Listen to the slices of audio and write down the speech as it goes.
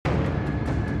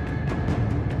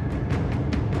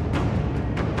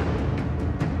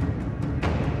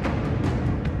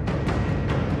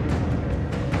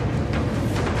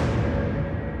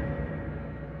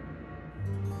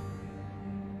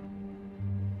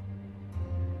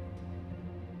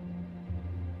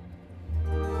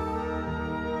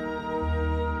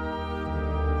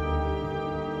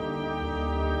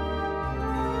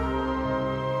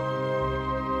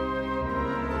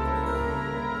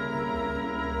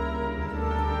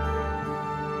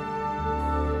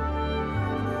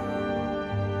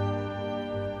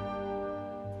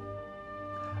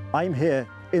I'm here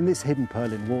in this hidden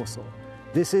pearl in Warsaw.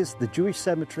 This is the Jewish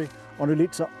cemetery on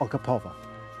ulica Okopowa.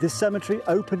 This cemetery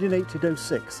opened in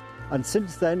 1806, and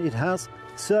since then it has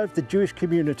served the Jewish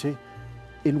community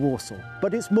in Warsaw.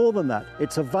 But it's more than that.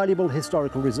 It's a valuable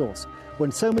historical resource.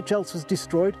 When so much else was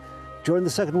destroyed, during the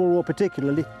Second World War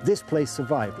particularly, this place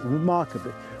survived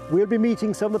remarkably. We'll be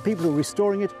meeting some of the people who are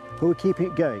restoring it, who are keeping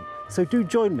it going. So do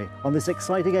join me on this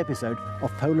exciting episode of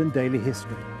Poland Daily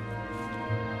History.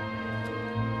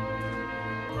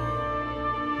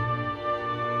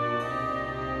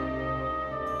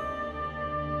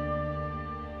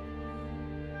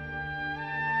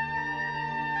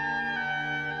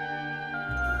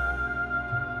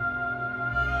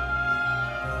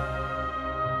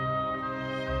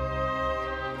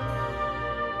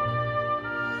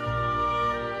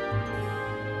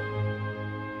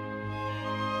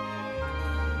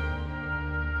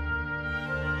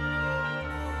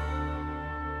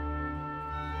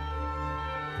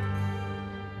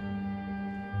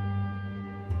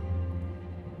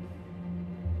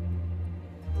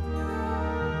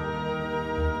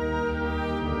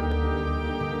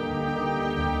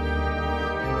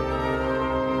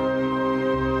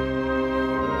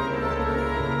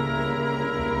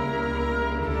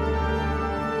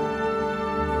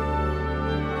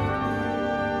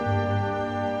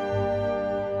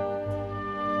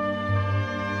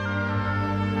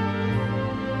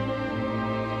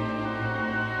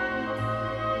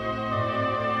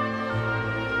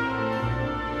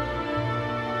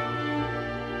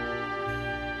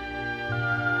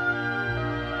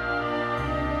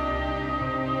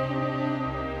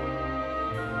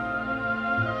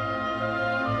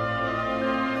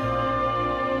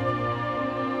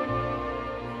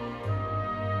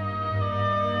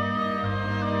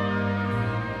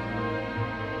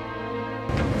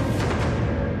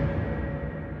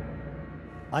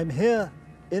 I'm here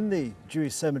in the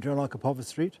Jewish cemetery on Okopowa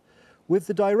Street with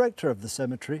the director of the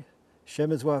cemetery,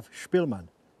 Przemysław Szpilman.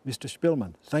 Mr.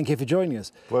 Szpilman, thank you for joining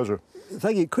us. Pleasure.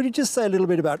 Thank you. Could you just say a little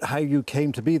bit about how you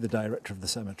came to be the director of the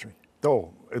cemetery?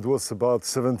 Oh, it was about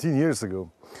 17 years ago.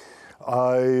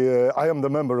 I am the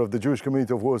member of the Jewish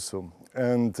community of Warsaw,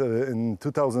 and in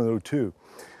 2002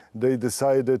 they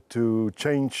decided to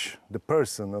change the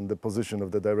person and the position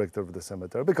of the director of the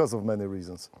cemetery because of many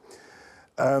reasons.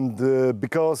 And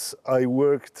because I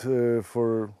worked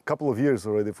for a couple of years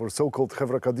already for so-called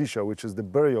Hevra Kadisha, which is the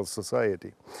burial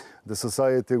society, the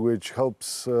society which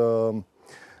helps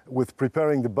with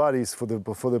preparing the bodies for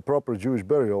the proper Jewish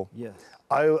burial. Yes.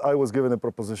 I was given a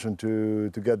proposition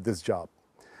to get this job.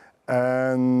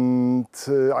 And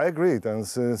I agreed, and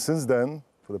since then,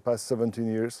 for the past 17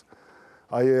 years,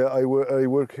 I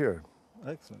work here.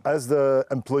 Excellent. As the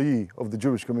employee of the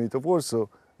Jewish community of Warsaw,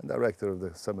 and director of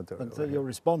the cemetery. And so you're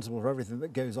responsible for everything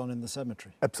that goes on in the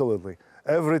cemetery? Absolutely.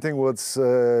 Everything what's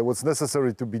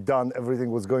necessary to be done, everything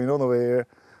what's going on over here,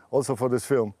 also for this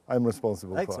film, I'm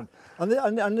responsible Excellent. for.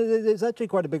 And it's actually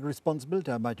quite a big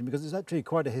responsibility, I imagine, because it's actually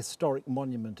quite a historic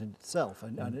monument in itself,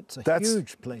 and it's a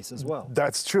huge place as well.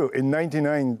 That's true. In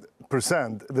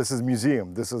 99%, this is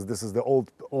museum. This is the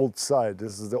old side.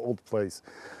 This is the old place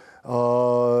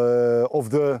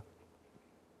of the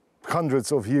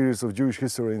hundreds of years of Jewish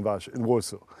history in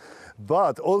Warsaw.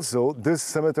 But also, this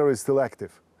cemetery is still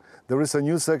active. There is a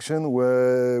new section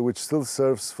which still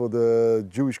serves for the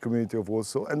Jewish community of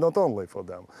Warsaw, and not only for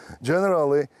them.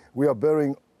 Generally, we are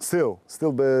burying still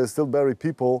bury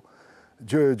people,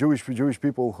 Jewish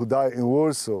people who die in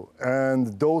Warsaw,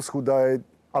 and those who died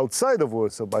outside of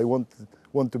Warsaw but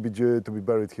want to be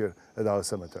buried here at our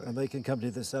cemetery. And they can come to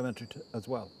the cemetery as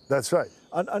well. That's right.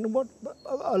 And what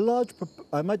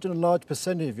I imagine a large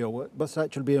percentage of your work must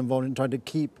actually be involved in trying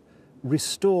to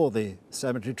restore the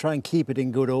cemetery, try and keep it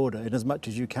in good order, in as much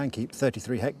as you can keep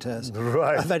 33 hectares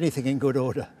of anything in good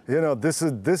order. You know,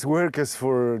 this work is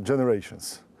for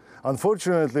generations.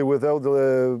 Unfortunately,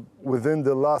 within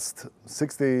the last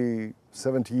 60,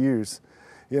 70 years,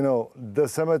 you know, the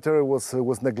cemetery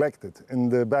was neglected in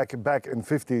the back in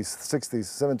 50s, 60s,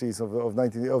 70s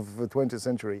of the 20th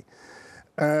century,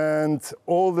 and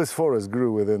all this forest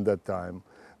grew within that time.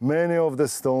 Many of the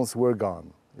stones were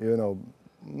gone. You know,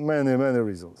 many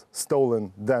reasons: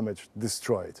 stolen, damaged,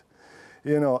 destroyed.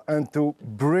 You know, and to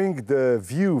bring the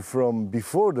view from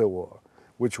before the war,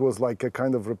 which was like a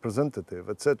kind of representative,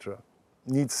 etc.,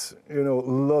 needs, you know,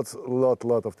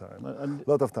 lot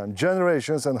of time,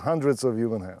 generations and hundreds of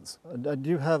human hands. And do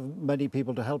you have many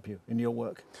people to help you in your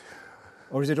work?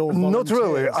 Or is it all volunteers? Not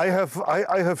really. I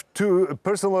have two,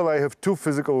 personally I have two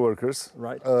physical workers.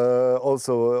 Right.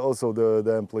 Also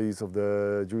the employees of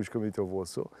the Jewish community of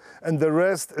Warsaw. And the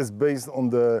rest is based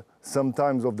on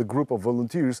sometimes of the group of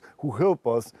volunteers who help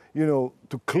us, to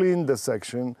clean the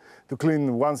section, to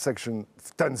clean one section,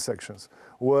 10 sections,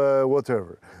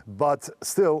 whatever. But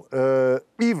still,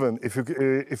 even if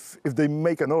they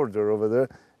make an order over there,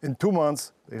 in 2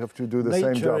 months, they have to do the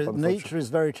same job. Nature is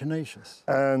very tenacious.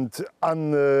 And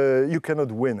you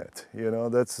cannot win it,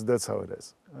 that's how it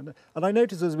is. And I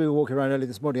noticed as we were walking around early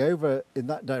this morning, over in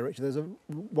that direction, there's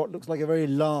what looks like a very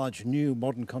large, new,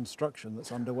 modern construction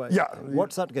that's underway. Yeah.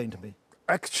 What's that going to be?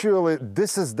 Actually,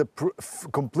 this is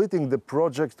completing the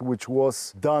project which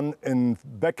was done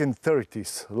back in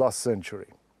 30s, last century.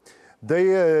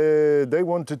 They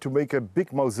wanted to make a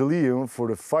big mausoleum for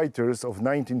the fighters of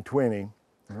 1920.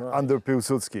 Right. Under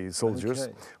Piłsudski soldiers,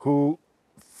 okay, who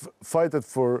fought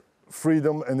for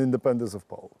freedom and independence of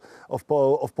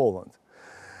Poland.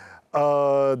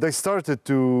 They started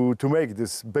to make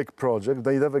this big project.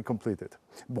 They never completed.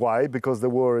 Why? Because the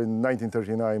war in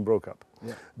 1939 broke up.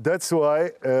 Yeah. That's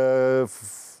why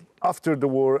after the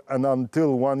war and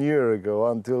until 1 year ago,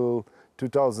 until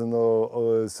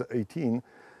 2018,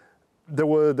 there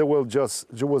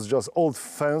was just old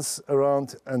fence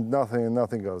around and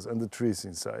nothing else, and the trees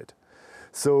inside.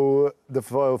 So the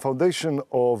foundation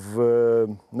of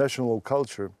national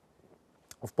culture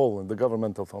of Poland, the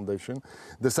governmental foundation,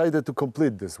 decided to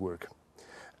complete this work,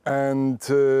 and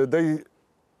they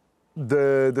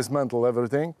dismantled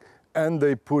everything, and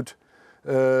they put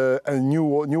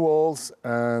new walls,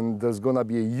 and there's gonna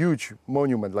be a huge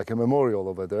monument, like a memorial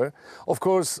over there. Of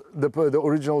course, the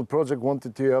original project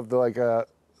wanted to have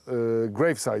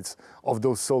grave sites of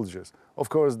those soldiers. Of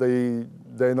course,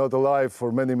 they're not alive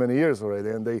for many years already,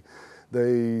 and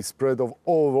they spread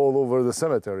all over the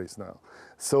cemeteries now.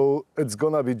 So it's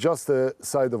gonna be just a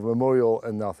site of memorial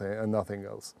and nothing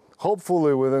else.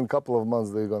 Hopefully, within a couple of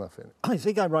months, they're gonna finish. I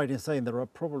think I'm right in saying there are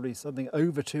probably something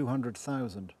over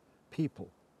 200,000 people.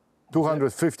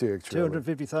 250 actually.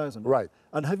 250,000. Right.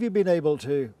 And have you been able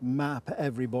to map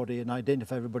everybody and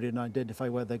identify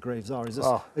where their graves are?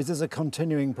 Is this a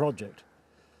continuing project?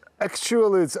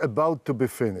 Actually, it's about to be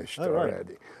finished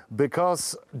already.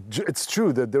 Because it's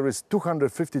true that there is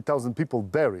 250,000 people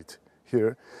buried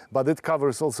here, but it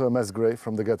covers also a mass grave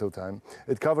from the ghetto time.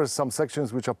 It covers some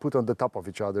sections which are put on the top of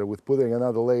each other with putting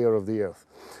another layer of the earth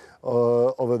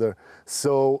over there.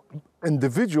 So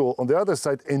individual, on the other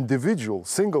side, individual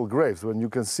single graves, when you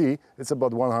can see, it's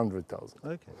about 100,000.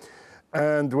 Okay.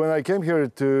 And when I came here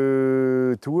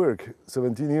to work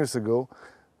 17 years ago,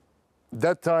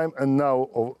 that time and now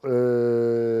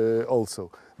also,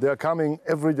 they are coming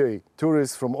every day,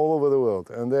 tourists from all over the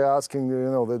world, and they're asking,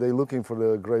 they're looking for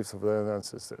the graves of their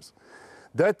ancestors.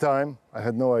 That time, I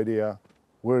had no idea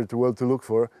where to look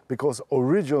for, because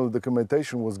original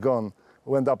documentation was gone,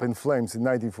 went up in flames in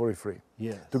 1943,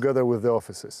 yes, together with the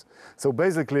offices. So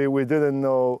basically, we didn't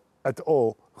know at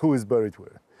all who is buried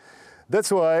where.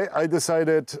 That's why I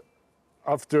decided,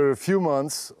 after a few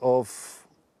months of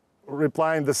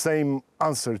replying the same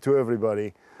answer to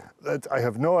everybody, that I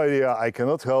have no idea, I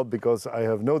cannot help because I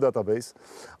have no database,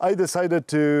 I decided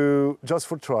to, just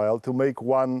for trial, to make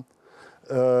one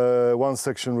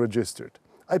section registered.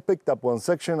 I picked up one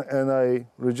section and I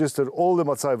registered all the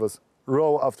matsevas,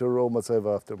 row after row,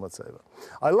 matseva after matseva.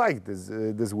 I liked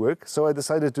this work, so I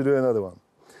decided to do another one.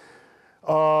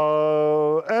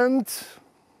 And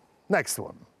next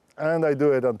one. And I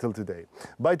do it until today.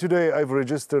 By today, I've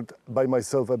registered by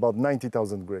myself about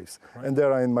 90,000 graves, right, and they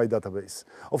are in my database.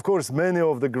 Of course, many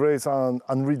of the graves are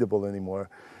unreadable anymore.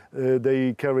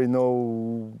 They carry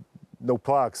no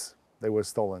plaques. They were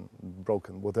stolen,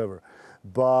 broken, whatever.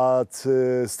 But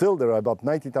still, there are about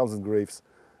 90,000 graves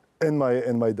in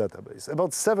my database.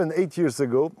 About 7-8 years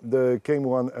ago, there came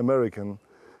one American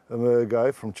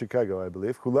guy from Chicago, I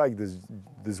believe, who liked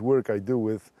this work I do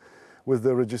with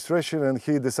the registration, and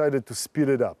he decided to speed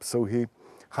it up. So he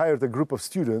hired a group of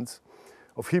students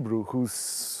of Hebrew who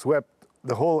swept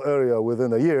the whole area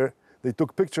within a year. They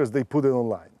took pictures, they put it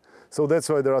online. So that's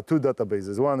why there are two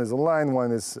databases. One is online,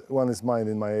 one is mine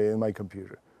in my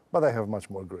computer. But I have much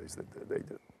more graves than they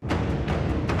do.